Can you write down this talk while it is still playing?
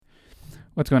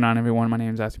What's going on, everyone? My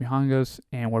name is Asmi Hongos,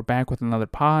 and we're back with another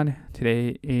pod.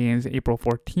 Today is April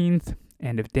 14th,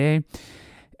 end of day,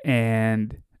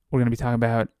 and we're going to be talking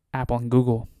about Apple and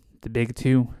Google, the big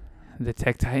two, the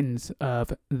tech titans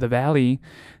of the Valley,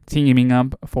 teaming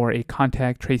up for a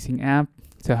contact tracing app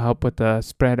to help with the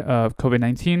spread of COVID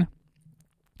 19.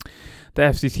 The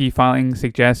FCC filing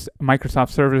suggests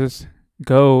Microsoft Service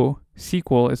Go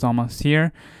sequel is almost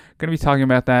here. Going to be talking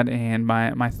about that and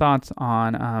my thoughts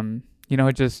on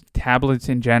just tablets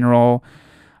in general.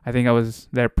 I think I was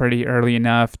there pretty early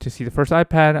enough to see the first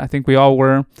iPad. I think we all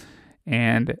were.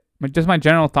 And just my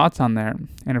general thoughts on there.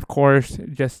 And of course,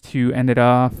 just to end it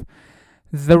off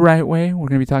the right way, we're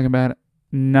going to be talking about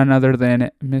none other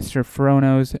than Mr.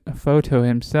 Frono's photo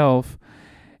himself.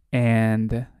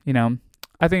 And,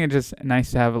 I think it's just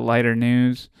nice to have lighter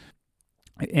news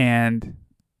and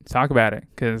talk about it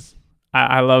because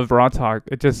I love Raw Talk.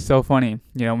 It's just so funny,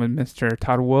 with Mr.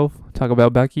 Todd Wolf, talk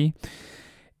about Becky,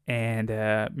 and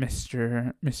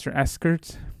Mr.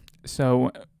 Eskert.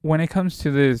 So when it comes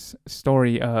to this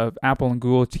story of Apple and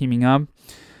Google teaming up,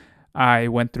 I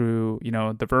went through,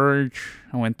 The Verge.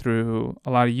 I went through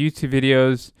a lot of YouTube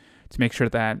videos to make sure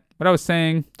that what I was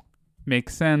saying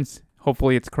makes sense.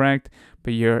 Hopefully it's correct.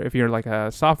 But if you're like a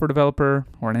software developer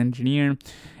or an engineer,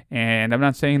 and I'm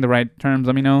not saying the right terms,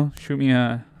 let me know. Shoot me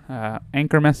a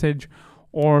anchor message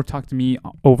or talk to me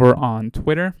over on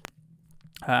Twitter.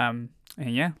 And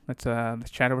yeah, let's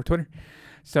chat over Twitter.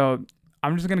 So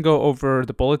I'm just gonna go over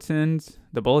the bulletin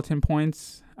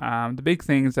points, the big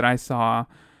things that I saw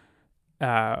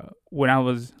when I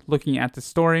was looking at the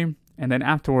story, and then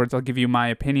afterwards I'll give you my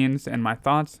opinions and my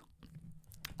thoughts.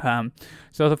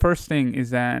 So the first thing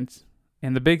is that,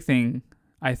 and the big thing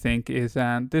I think is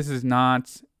that this is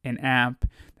not an app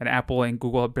that Apple and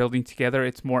Google are building together.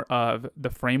 It's more of the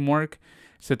framework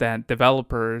so that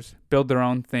developers build their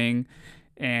own thing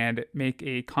and make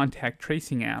a contact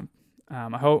tracing app.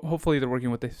 Hopefully they're working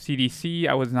with the CDC.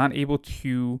 I was not able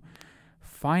to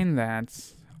find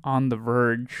that on the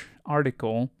Verge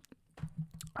article,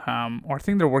 or I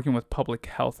think they're working with public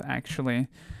health actually.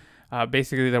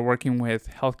 Basically, they're working with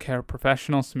healthcare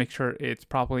professionals to make sure it's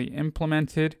properly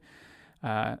implemented.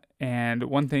 And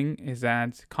one thing is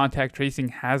that contact tracing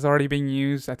has already been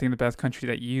used. I think the best country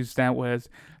that used that was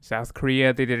South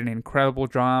Korea. They did an incredible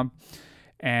job.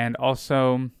 And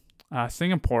also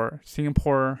Singapore.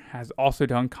 Singapore has also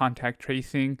done contact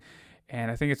tracing,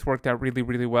 and I think it's worked out really,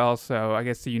 really well. So I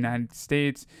guess the United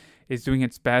States is doing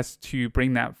its best to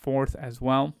bring that forth as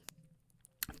well,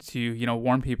 to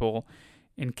warn people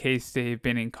in case they've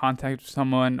been in contact with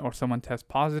someone or someone tests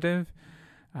positive.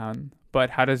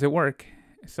 But how does it work?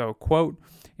 So, quote,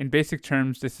 in basic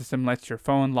terms, the system lets your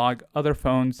phone log other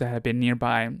phones that have been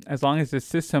nearby. As long as the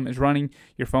system is running,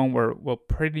 your phone will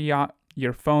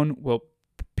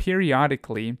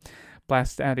periodically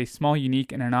blast out a small,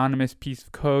 unique, and anonymous piece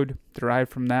of code derived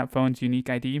from that phone's unique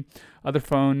ID. Other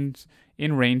phones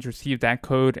in range receive that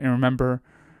code and remember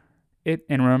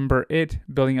it,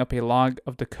 building up a log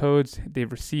of the codes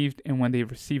they've received and when they've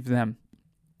received them.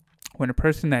 When a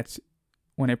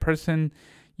person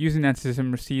using that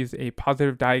system receives a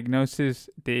positive diagnosis,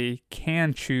 they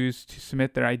can choose to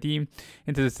submit their ID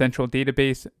into the central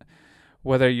database.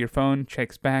 Whether your phone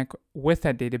checks back with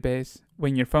that database,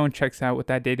 when your phone checks out with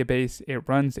that database, it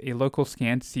runs a local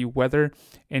scan to see whether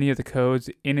any of the codes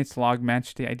in its log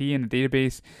match the ID in the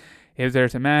database. If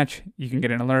there's a match, you can get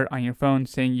an alert on your phone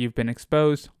saying you've been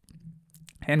exposed,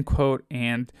 end quote.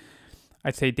 And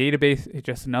I'd say database is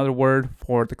just another word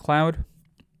for the cloud.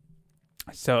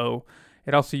 So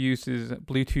it also uses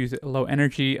Bluetooth low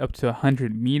energy up to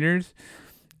 100 meters.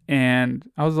 And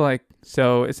I was like,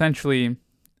 so essentially,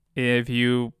 if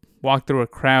you walk through a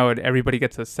crowd, everybody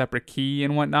gets a separate key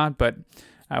and whatnot. But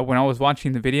when I was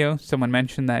watching the video, someone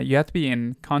mentioned that you have to be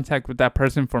in contact with that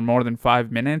person for more than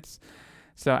 5 minutes.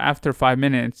 So after 5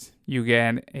 minutes, you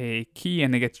get a key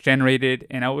and it gets generated.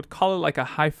 And I would call it like a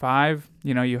high five.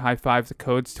 You high five the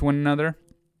codes to one another.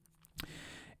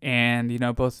 And,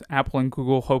 both Apple and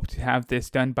Google hope to have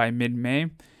this done by mid-May.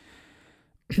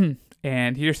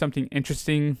 And here's something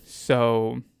interesting.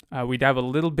 So we dive a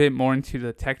little bit more into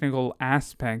the technical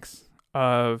aspects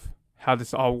of how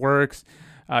this all works,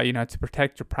 to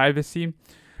protect your privacy.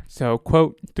 So,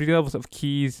 quote, 3 levels of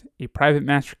keys, a private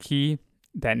master key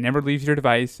that never leaves your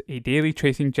device, a daily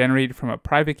tracing generated from a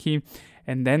private key,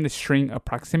 and then the string of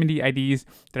proximity IDs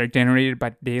that are generated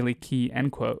by the daily key,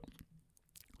 end quote.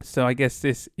 So I guess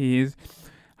this is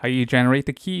how you generate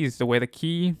the keys, the way the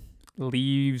key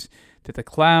leaves to the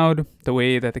cloud, the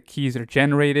way that the keys are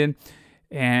generated.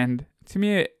 And to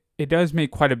me, it does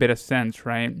make quite a bit of sense,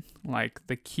 right? Like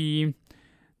the key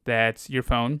that your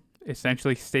phone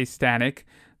essentially stays static,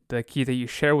 the key that you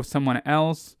share with someone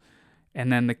else,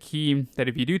 and then the key that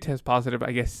if you do test positive,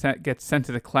 I guess gets sent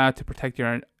to the cloud to protect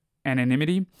your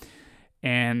anonymity.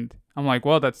 And I'm like,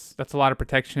 well, that's a lot of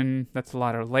protection. That's a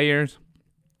lot of layers.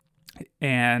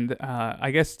 And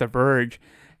I guess The Verge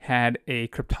had a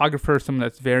cryptographer, someone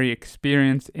that's very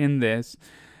experienced in this,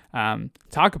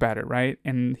 talk about it, right?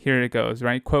 And here it goes,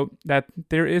 right? Quote, that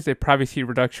there is a privacy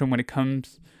reduction when it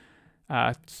comes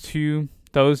to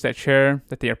those that share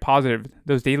that they are positive.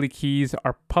 Those daily keys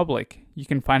are public. You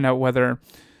can find out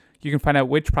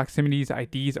which proximities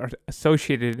IDs are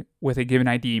associated with a given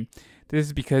ID. This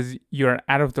is because you're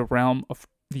out of the realm of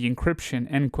the encryption,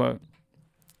 end quote.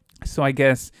 So I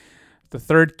guess the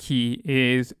third key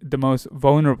is the most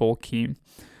vulnerable key.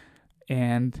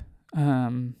 And,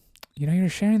 you're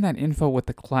sharing that info with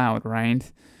the cloud,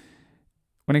 right?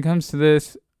 When it comes to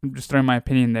this, I'm just throwing my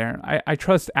opinion there. I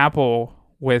trust Apple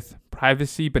with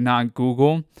privacy, but not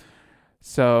Google.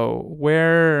 So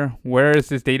where is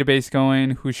this database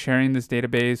going? Who's sharing this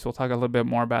database? We'll talk a little bit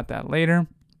more about that later.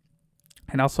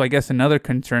 And also, I guess another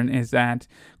concern is that,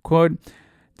 quote,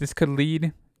 this could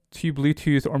lead to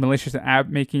Bluetooth or malicious app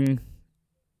making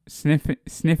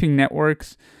sniffing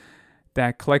networks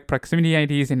that collect proximity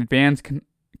IDs in advance,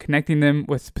 connecting them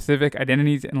with specific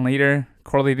identities and later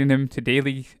correlating them to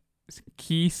daily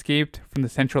key escaped from the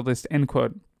central list, end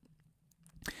quote.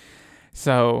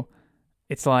 So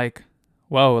it's like,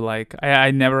 whoa, like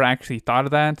I never actually thought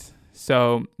of that.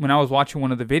 So when I was watching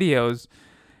one of the videos,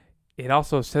 it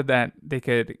also said that they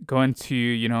could go into,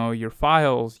 your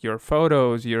files, your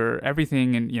photos, your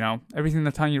everything, and, everything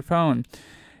that's on your phone.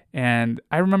 And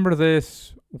I remember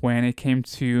this when it came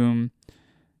to,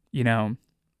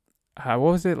 what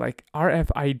was it, like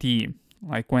RFID,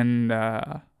 like when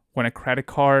a credit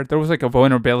card, there was like a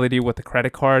vulnerability with the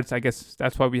credit cards. I guess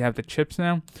that's why we have the chips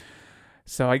now.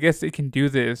 So I guess it can do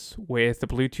this with the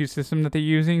Bluetooth system that they're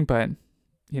using, but,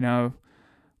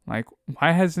 like,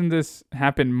 why hasn't this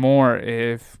happened more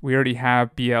if we already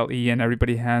have BLE and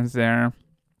everybody has their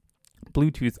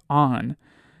Bluetooth on?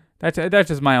 That's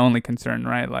just my only concern,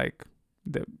 right? Like,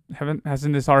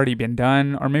 hasn't this already been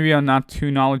done? Or maybe I'm not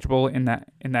too knowledgeable in that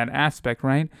aspect,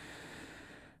 right?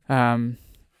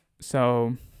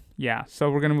 So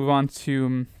we're gonna move on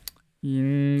to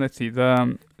let's see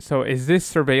so is this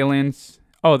surveillance?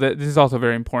 This is also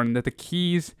very important, that the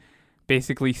keys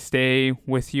basically stay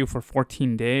with you for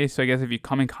 14 days. So I guess if you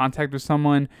come in contact with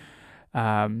someone,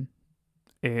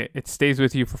 it stays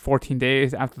with you for 14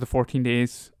 days. After the 14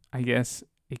 days, I guess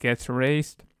it gets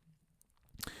erased.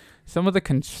 Some of the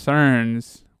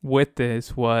concerns with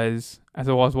this was, as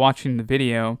I was watching the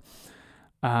video,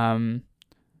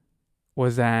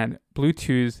 was that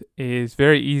Bluetooth is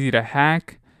very easy to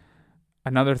hack.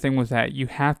 Another thing was that you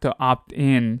have to opt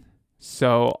in.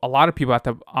 So a lot of people have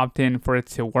to opt in for it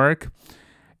to work.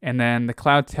 And then the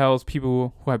cloud tells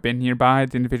people who have been nearby,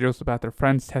 the individuals, about their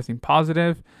friends testing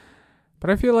positive. But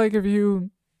I feel like if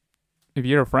you're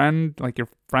a friend, like you're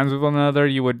friends with one another,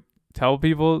 you would tell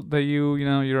people that you're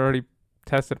already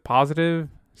tested positive.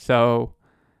 So,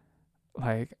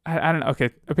 like, I don't know.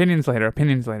 Okay, opinions later.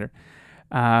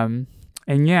 And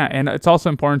it's also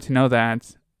important to know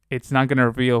that it's not going to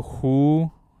reveal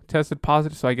who tested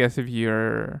positive. So I guess if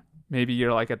you're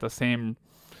like at the same,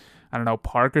 I don't know,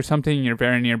 park or something, you're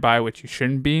very nearby, which you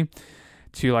shouldn't be,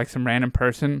 to like some random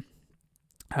person,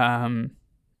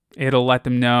 it'll let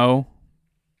them know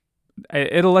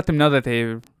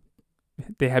that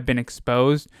they have been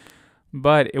exposed,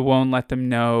 but it won't let them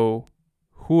know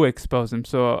who exposed them.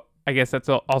 So I guess that's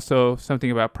also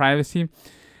something about privacy,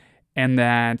 and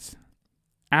that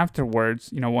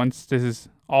afterwards, once this is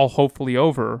all hopefully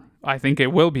over, I think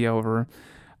it will be over,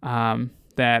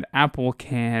 that Apple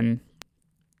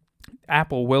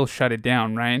will shut it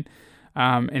down, right?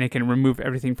 And it can remove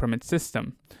everything from its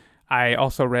system. I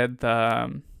also read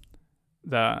the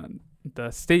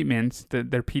statements,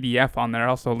 their PDF on there.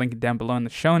 Also link it down below in the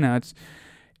show notes.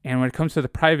 And when it comes to the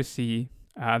privacy,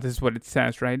 this is what it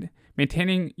says, right?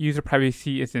 Maintaining user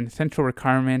privacy is an essential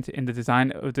requirement in the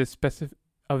design of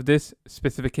this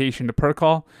specification. The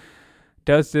protocol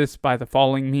does this by the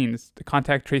following means. The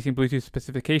contact tracing Bluetooth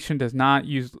specification does not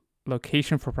use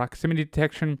location for proximity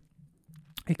detection.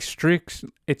 It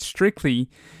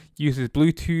strictly uses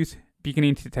Bluetooth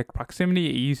beaconing to detect proximity.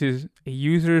 It uses a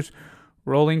user's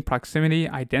rolling proximity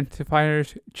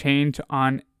identifiers change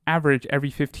on average every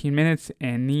 15 minutes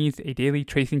and needs a daily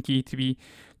tracing key to be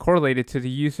correlated to the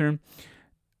user.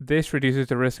 This reduces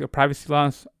the risk of privacy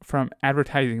loss from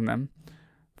advertising them.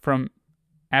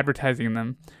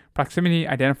 Proximity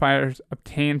identifiers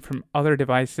obtained from other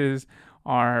devices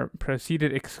are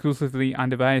proceeded exclusively on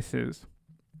devices.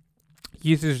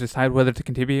 Users decide whether to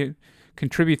contribute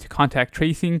to contact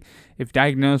tracing. If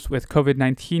diagnosed with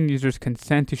COVID-19, users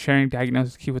consent to sharing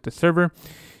diagnosis key with the server.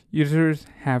 Users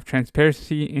have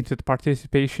transparency into the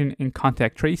participation in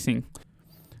contact tracing.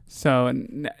 So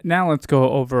now let's go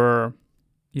over,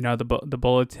 the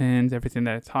bulletins, everything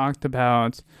that I talked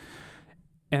about.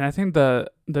 And I think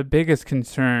the biggest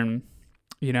concern,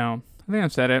 I think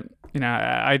I've said it,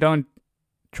 I don't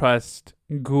trust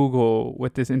Google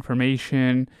with this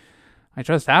information. I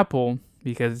trust Apple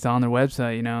because it's on their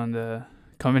website, and the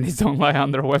companies don't lie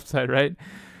on their website, right?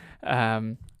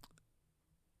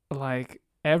 Like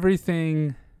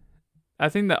everything, I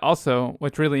think that also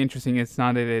what's really interesting is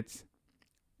not that it's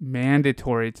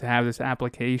mandatory to have this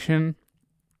application.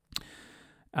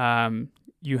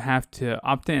 You have to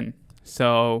opt in.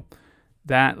 So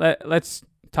that let's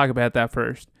talk about that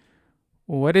first.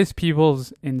 What is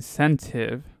people's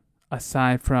incentive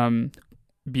aside from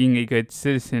being a good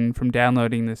citizen from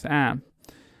downloading this app?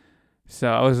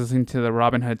 So I was listening to the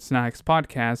Robinhood Snacks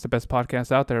podcast, the best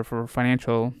podcast out there for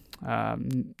financial podcasts,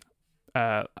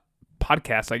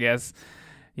 I guess.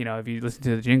 If you listen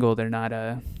to the jingle, they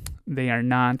are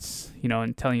not,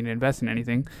 telling you to invest in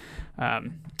anything.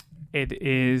 It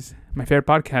is my favorite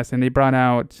podcast, and they brought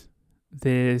out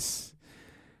this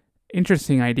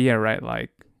interesting idea, right? Like,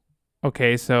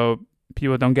 okay, so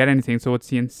people don't get anything, so what's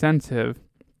the incentive?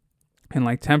 And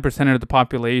like 10% of the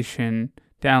population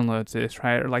downloads this,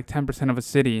 right? Or like 10% of a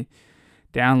city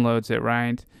downloads it,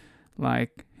 right?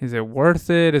 Like, is it worth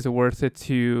it? Is it worth it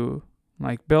to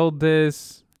like build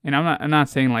this? And I'm not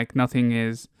saying like nothing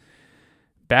is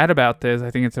bad about this.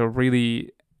 I think it's a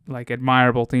really like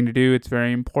admirable thing to do. It's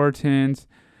very important.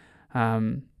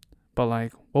 But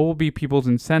like, what will be people's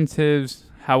incentives?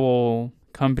 How will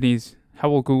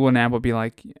Google and Apple be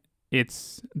like,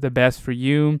 it's the best for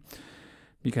you?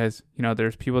 Because,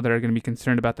 there's people that are going to be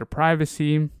concerned about their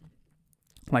privacy.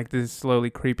 Like, this is slowly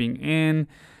creeping in.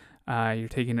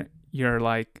 You're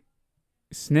like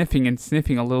sniffing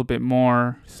a little bit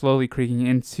more, slowly creeping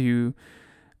into,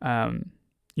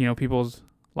 people's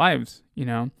lives,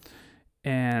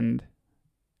 And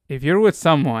if you're with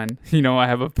someone, I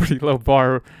have a pretty low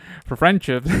bar for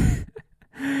friendship.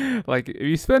 Like, if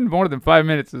you spend more than 5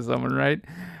 minutes with someone, right?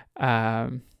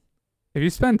 If you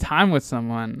spend time with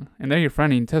someone and they're your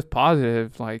friend and you test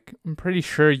positive, like, I'm pretty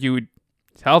sure you would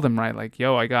tell them, right? Like,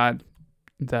 yo, I got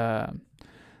the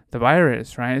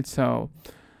virus, right? So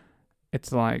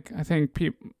it's like, I think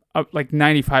like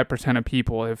 95% of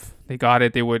people, if they got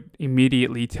it, they would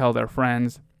immediately tell their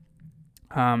friends.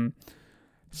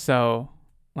 So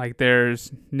like,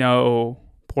 there's no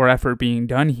poor effort being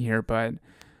done here, but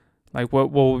like,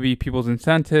 what will be people's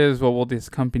incentives? What will this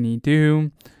company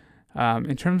do?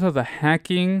 In terms of the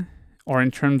hacking, or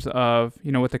in terms of,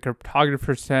 what the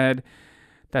cryptographer said,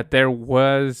 that there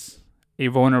was a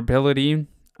vulnerability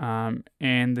in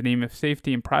the name of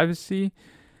safety and privacy.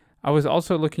 I was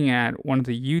also looking at one of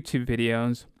the YouTube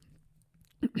videos,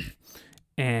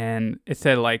 and it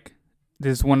said like,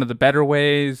 this is one of the better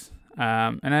ways.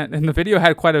 And the video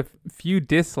had quite a few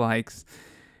dislikes,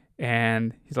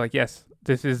 and he's like, yes,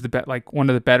 this is one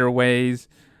of the better ways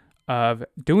of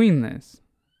doing this.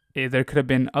 There could have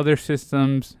been other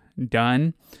systems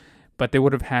done, but they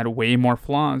would have had way more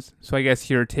flaws. So I guess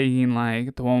you're taking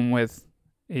like the one with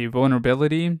a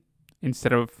vulnerability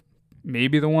instead of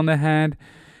maybe the one that had,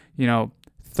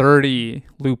 30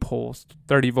 loopholes,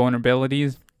 30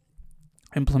 vulnerabilities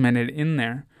implemented in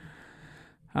there.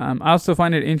 I also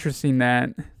find it interesting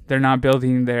that they're not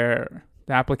building the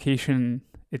application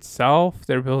itself.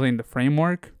 They're building the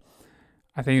framework.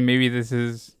 I think maybe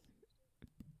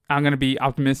I'm going to be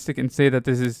optimistic and say that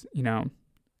this is,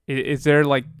 is there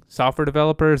like software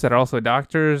developers that are also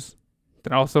doctors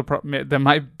that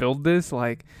might build this?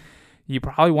 Like, you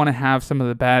probably want to have some of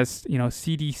the best,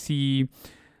 CDC,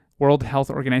 World Health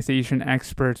Organization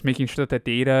experts, making sure that the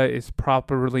data is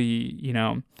properly,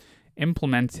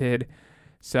 implemented.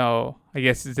 So I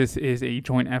guess this is a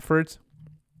joint effort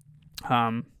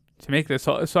to make this.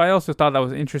 So I also thought that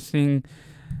was interesting.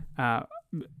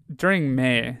 During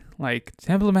May, like,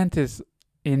 to implement this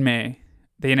in May,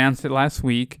 they announced it last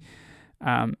week.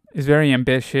 It's very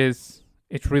ambitious.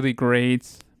 It's really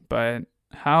great, but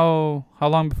how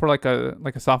long before like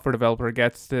a software developer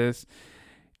gets this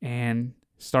and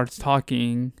starts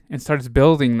talking and starts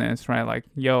building this, right? Like,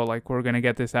 yo, like, we're gonna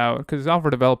get this out, because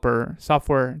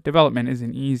software development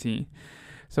isn't easy.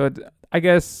 So I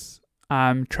guess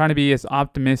I'm trying to be as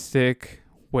optimistic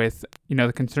with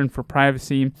the concern for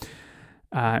privacy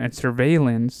and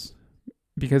surveillance,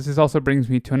 because this also brings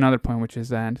me to another point, which is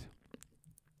that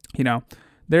you know,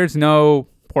 there's no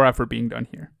poor effort being done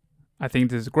here. I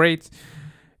think this is great.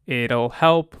 It'll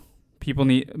help.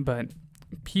 But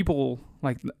people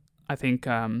like, I think,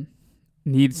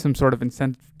 need some sort of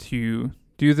incentive to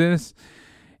do this,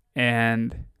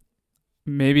 and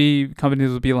maybe companies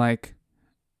will be like,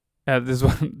 this is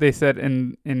what they said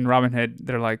in Robinhood.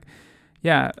 They're like,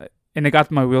 yeah, and it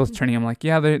got my wheels turning. I'm like,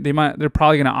 yeah, they're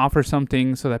probably gonna offer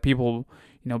something so that people,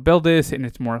 build this and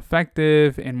it's more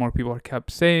effective and more people are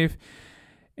kept safe.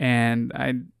 And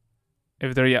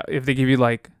if they give you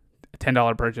like a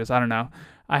 $10 purchase, I don't know.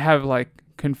 I have like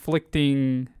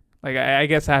conflicting, like I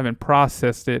guess I haven't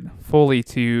processed it fully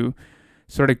to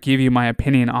sort of give you my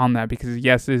opinion on that, because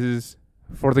yes, this is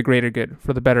for the greater good,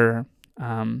 for the better,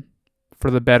 for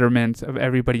the betterment of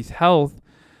everybody's health,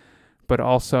 but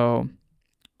also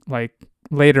like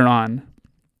later on,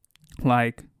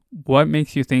 like what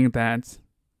makes you think that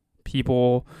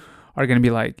people are going to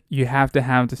be like, you have to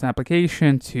have this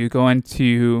application to go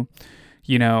into,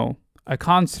 a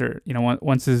concert,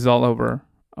 once this is all over,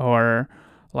 or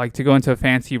like to go into a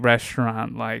fancy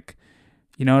restaurant, like,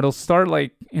 it'll start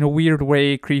like in a weird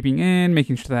way creeping in,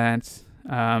 making sure that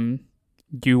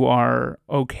you are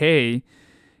okay.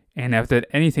 And if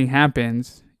anything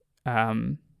happens,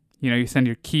 you send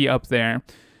your key up there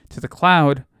to the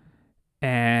cloud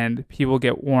and people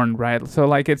get warned, right? So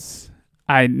like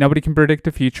nobody can predict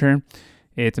the future.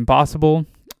 It's impossible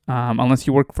unless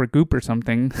you work for Goop or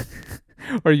something.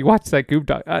 Or you watch that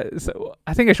Goop so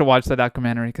I think I should watch that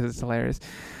documentary because it's hilarious.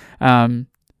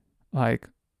 Like,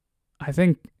 I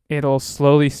think it'll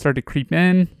slowly start to creep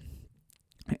in,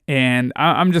 and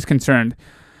I'm just concerned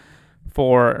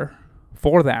for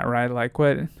that, right? Like,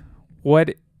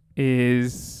 what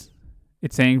is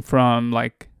it saying from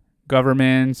like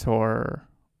governments or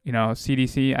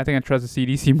CDC? I think I trust the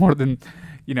CDC more than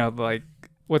like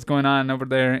what's going on over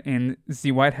there in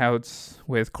the White House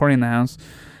with Corey in the house.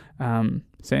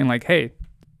 Saying like, hey,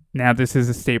 now this is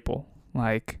a staple.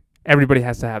 Like, everybody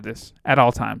has to have this at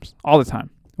all times, all the time,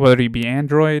 whether it be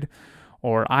Android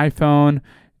or iPhone.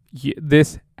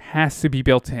 This has to be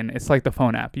built in. It's like the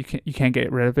phone app. You can't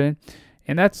get rid of it,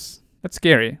 and that's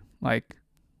scary. Like,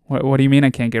 what do you mean I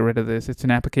can't get rid of this? It's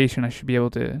an application. I should be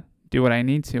able to do what I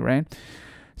need to, right?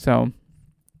 So,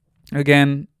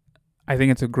 again, I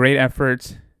think it's a great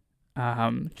effort.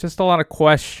 Just a lot of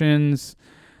questions.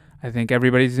 I think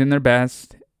everybody's doing their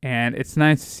best, and it's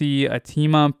nice to see a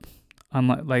team up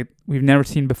like we've never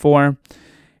seen before.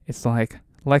 It's like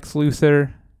Lex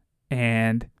Luthor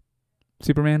and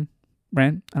Superman,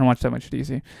 right? I don't watch that much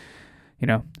DC.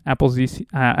 Apple's DC.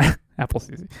 Apple's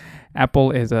DC. Apple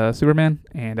is Superman,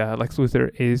 and Lex Luthor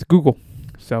is Google.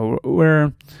 So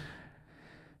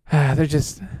they're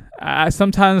just.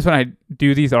 Sometimes when I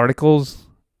do these articles,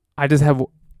 I just have,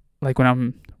 like, when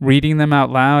I'm reading them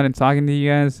out loud and talking to you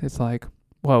guys, it's like,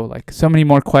 whoa, like so many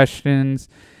more questions,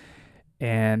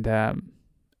 and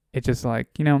it's just like,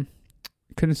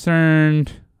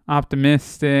 concerned,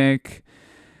 optimistic,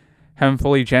 haven't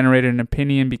fully generated an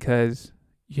opinion, because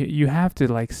you have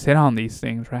to like sit on these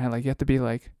things, right? Like, you have to be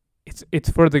like, it's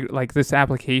for the, like, this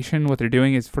application, what they're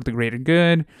doing is for the greater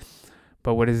good,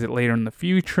 but what is it later in the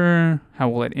future? How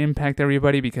will it impact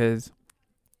everybody? Because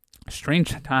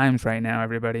strange times right now,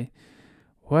 everybody.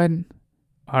 What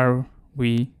are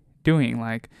we doing?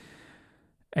 Like,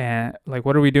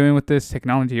 what are we doing with this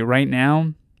technology right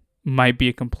now? Might be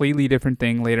a completely different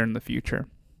thing later in the future.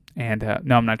 And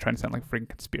no, I'm not trying to sound like a freaking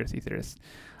conspiracy theorist.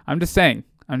 I'm just saying.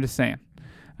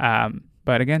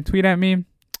 But again, tweet at me.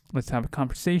 Let's have a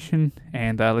conversation,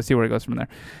 and let's see where it goes from there.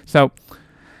 So,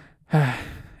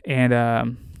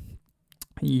 and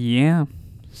yeah.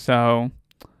 So,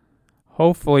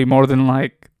 hopefully, more than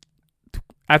like,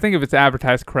 I think if it's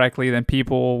advertised correctly, then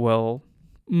people will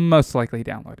most likely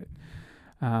download it.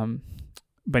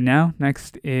 But now,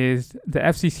 next is the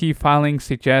FCC filing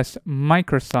suggests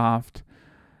Microsoft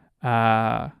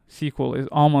sequel is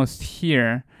almost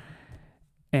here,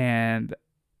 and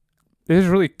this is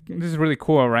really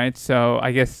cool, right? So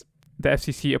I guess the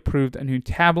FCC approved a new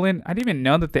tablet. I didn't even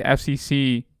know that the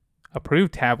FCC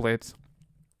approved tablets.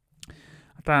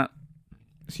 I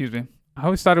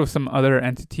always thought it was some other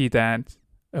entity that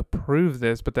approved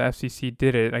this, but the FCC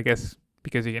did it, I guess,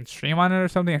 because you can stream on it or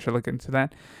something. I should look into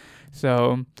that.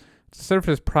 So,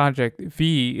 Surface Project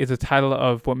V is a title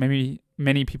of what maybe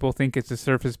many people think is the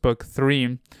Surface Book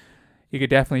 3. It could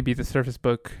definitely be the Surface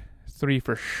Book 3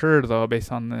 for sure, though,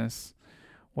 based on this,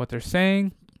 what they're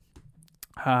saying.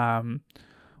 It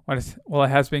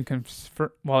has been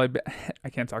confirmed. I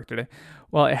can't talk today.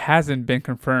 Well, it hasn't been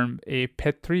confirmed. A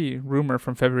Pet 3 rumor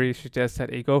from February suggests that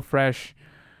a GoFresh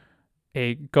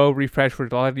A Go refresh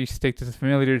would likely stick to the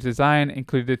familiar design,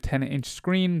 included a 10-inch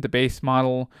screen. The base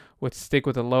model would stick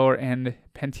with a lower-end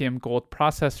Pentium Gold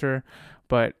processor,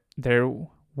 but there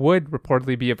would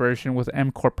reportedly be a version with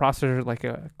M-Core processor, like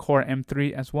a Core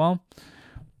M3 as well.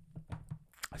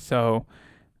 So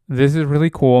this is really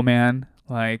cool, man.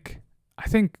 Like, I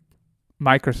think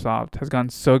Microsoft has gotten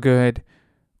so good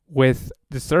with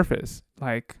the Surface.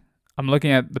 Like, I'm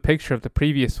looking at the picture of the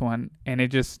previous one, and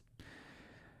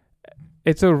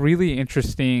it's a really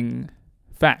interesting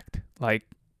fact. Like,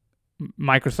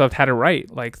 Microsoft had it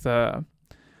right. Like the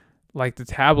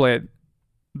tablet,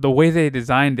 the way they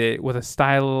designed it with a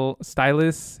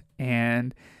stylus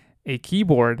and a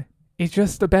keyboard, is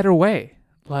just a better way.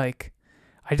 Like,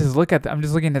 I'm just looking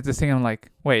at this thing, and I'm like,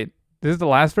 wait, this is the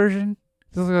last version?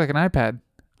 This looks like an iPad.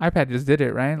 iPad just did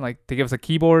it, right? Like, they give us a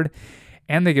keyboard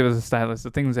and they give us a stylus,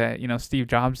 the things that, Steve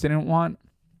Jobs didn't want.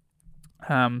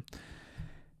 I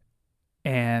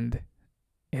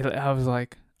was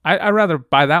like, I'd rather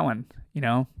buy that one,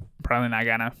 probably not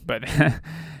gonna, but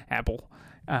Apple.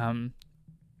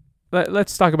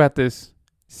 Let's talk about this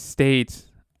state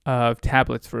of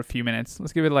tablets for a few minutes.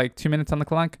 Let's give it like 2 minutes on the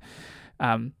clock.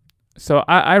 So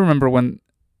I remember when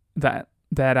the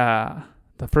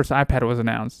first iPad was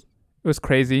announced. It was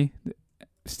crazy.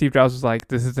 Steve Jobs was like,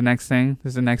 "This is the next thing.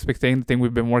 This is the next big thing. The thing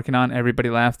we've been working on." Everybody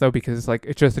laughed though, because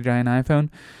it's just a giant iPhone,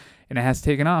 and it has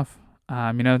taken off.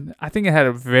 I think it had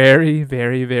a very,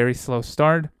 very, very slow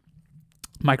start.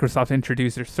 Microsoft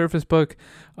introduced their Surface Book,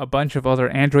 a bunch of other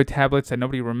Android tablets that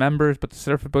nobody remembers, but the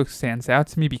Surface Book stands out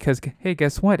to me because, hey,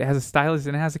 guess what? It has a stylus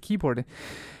and it has a keyboard.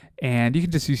 And you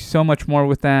can just do so much more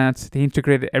with that. They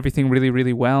integrated everything really,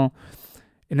 really well.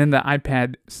 And then the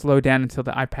iPad slowed down until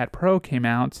the iPad Pro came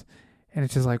out. And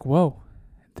it's just like, whoa,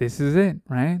 this is it,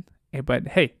 right? But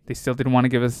hey, they still didn't want to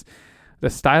give us the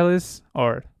stylus,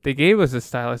 or they gave us a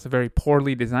stylus, a very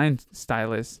poorly designed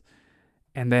stylus.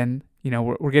 And then,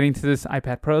 we're getting to this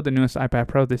iPad Pro, the newest iPad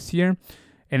Pro this year,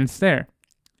 and it's there.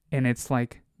 And it's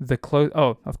like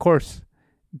of course,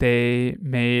 they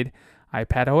made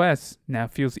iPad OS. Now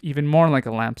it feels even more like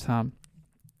a laptop.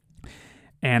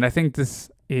 And I think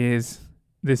this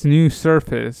new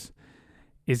Surface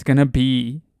is going to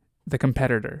be the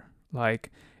competitor.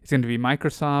 Like, it's going to be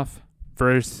Microsoft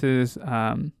versus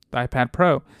the iPad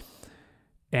Pro.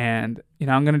 And,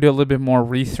 I'm going to do a little bit more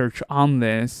research on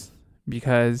this,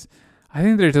 because I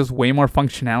think there's just way more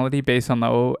functionality based on the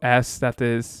OS that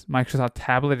this Microsoft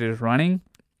tablet is running.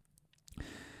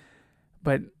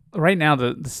 But right now,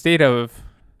 the state of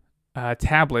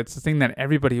tablets, the thing that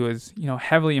everybody was,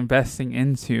 heavily investing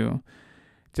into,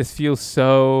 just feels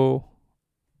so,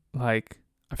 like,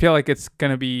 I feel like it's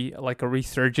going to be like a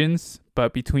resurgence,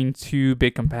 but between two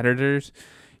big competitors,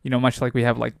 much like we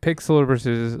have like Pixel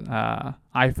versus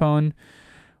iPhone,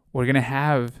 we're going to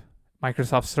have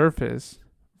Microsoft Surface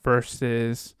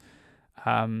versus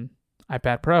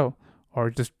iPad Pro, or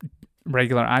just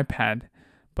regular iPad,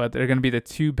 but they're going to be the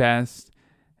two best.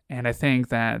 And I think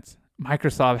that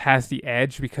Microsoft has the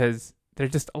edge because they're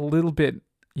just a little bit,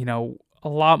 a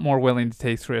lot more willing to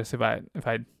take risks. If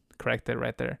I correct it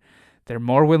right there, they're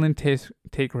more willing to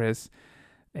take risks,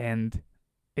 and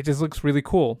it just looks really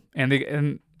cool.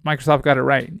 And Microsoft got it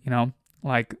right.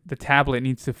 Like, the tablet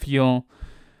needs to feel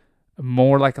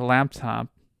more like a laptop,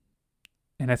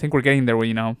 and I think we're getting there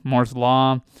with Moore's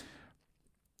law.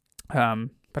 But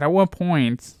at what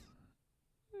point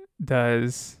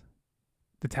does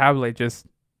the tablet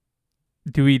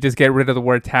do we just get rid of the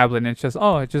word tablet and it's just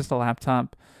a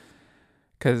laptop?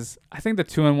 Because I think the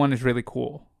 2-in-1 is really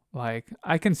cool. Like,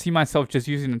 I can see myself just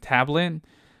using a tablet,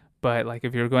 but like,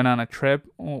 if you're going on a trip,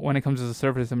 when it comes to the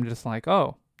Surface, I'm just like,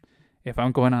 if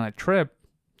I'm going on a trip,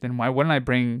 then why wouldn't I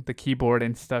bring the keyboard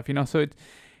and stuff? So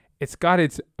it's got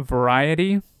its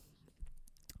variety.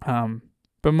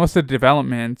 But most of the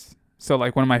development, so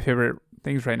like, one of my favorite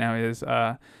things right now is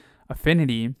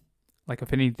Affinity, like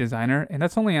Affinity Designer, and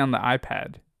that's only on the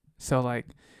iPad. So like,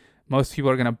 most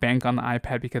people are going to bank on the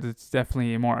iPad because it's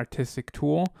definitely a more artistic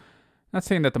tool. Not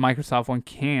saying that the Microsoft one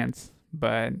can't,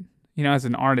 but as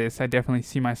an artist, I definitely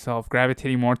see myself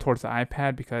gravitating more towards the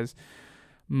iPad, because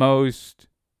most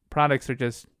products are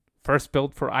just first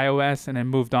built for iOS and then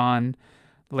moved on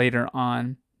later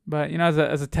on. But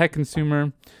as a tech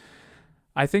consumer,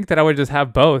 I think that I would just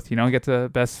have both, get the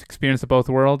best experience of both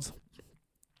worlds.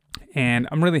 And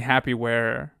I'm really happy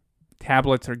where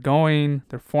tablets are going,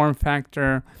 their form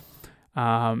factor,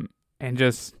 and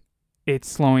just it's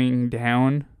slowing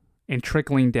down and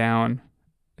trickling down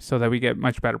so that we get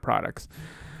much better products.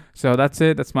 So that's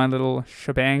it. That's my little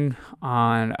shebang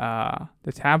on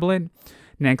the tablet.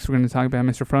 Next, we're going to talk about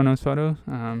Mr. Frono's photo.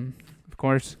 Of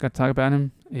course, got to talk about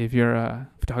him. If you're a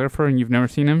photographer and you've never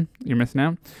seen him, you're missing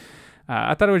out.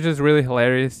 I thought it was just really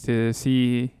hilarious to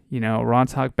see, Raw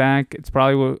Talk back. It's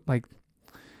probably like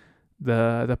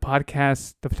the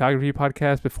podcast, the photography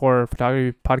podcast before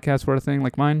photography podcasts were a thing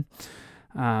like mine.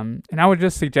 And I would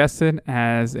just suggest it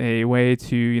as a way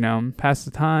to, pass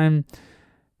the time,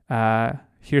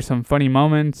 hear some funny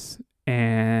moments,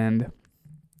 and,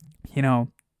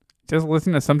 just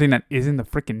listen to something that isn't the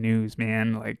freaking news,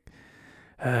 man.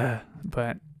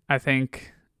 But I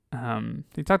think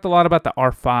they talked a lot about the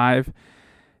R5,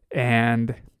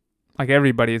 and like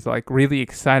everybody's like really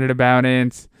excited about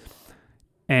it.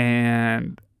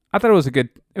 And I thought it was a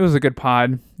good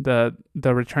pod, the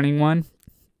returning one.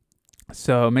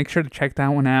 So make sure to check that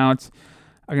one out.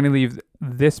 I'm gonna leave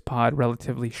this pod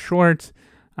relatively short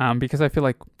because I feel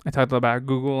like I talked about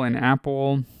Google and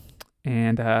Apple.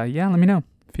 And let me know.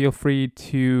 Feel free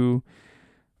to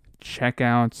check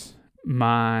out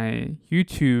my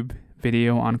YouTube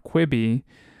video on Quibi.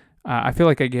 I feel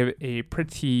like I gave a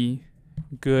pretty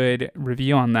good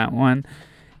review on that one.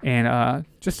 And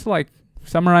just to like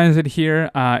summarize it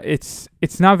here, it's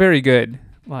not very good.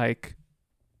 Like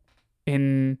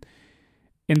in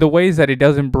the ways that it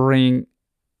doesn't bring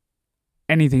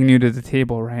anything new to the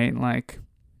table, right? Like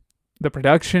the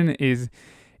production is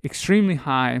extremely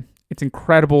high. It's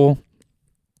incredible.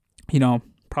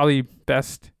 Probably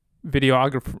best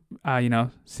videographer,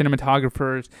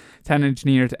 cinematographers, sound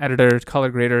engineers, editors, color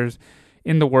graders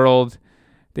in the world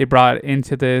they brought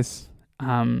into this.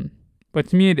 But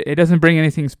to me, it doesn't bring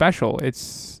anything special.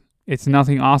 It's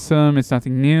nothing awesome. It's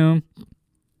nothing new.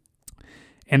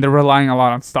 And they're relying a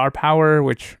lot on star power,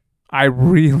 which I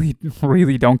really,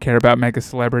 really don't care about mega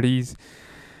celebrities.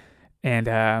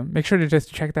 And make sure to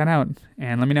just check that out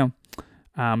and let me know.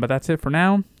 But that's it for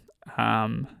now.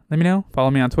 Let me know.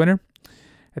 Follow me on Twitter.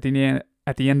 At the end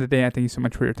of the day, I thank you so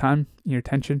much for your time and your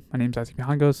attention. My name is Isaac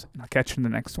Mihangos, and I'll catch you in the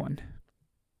next one.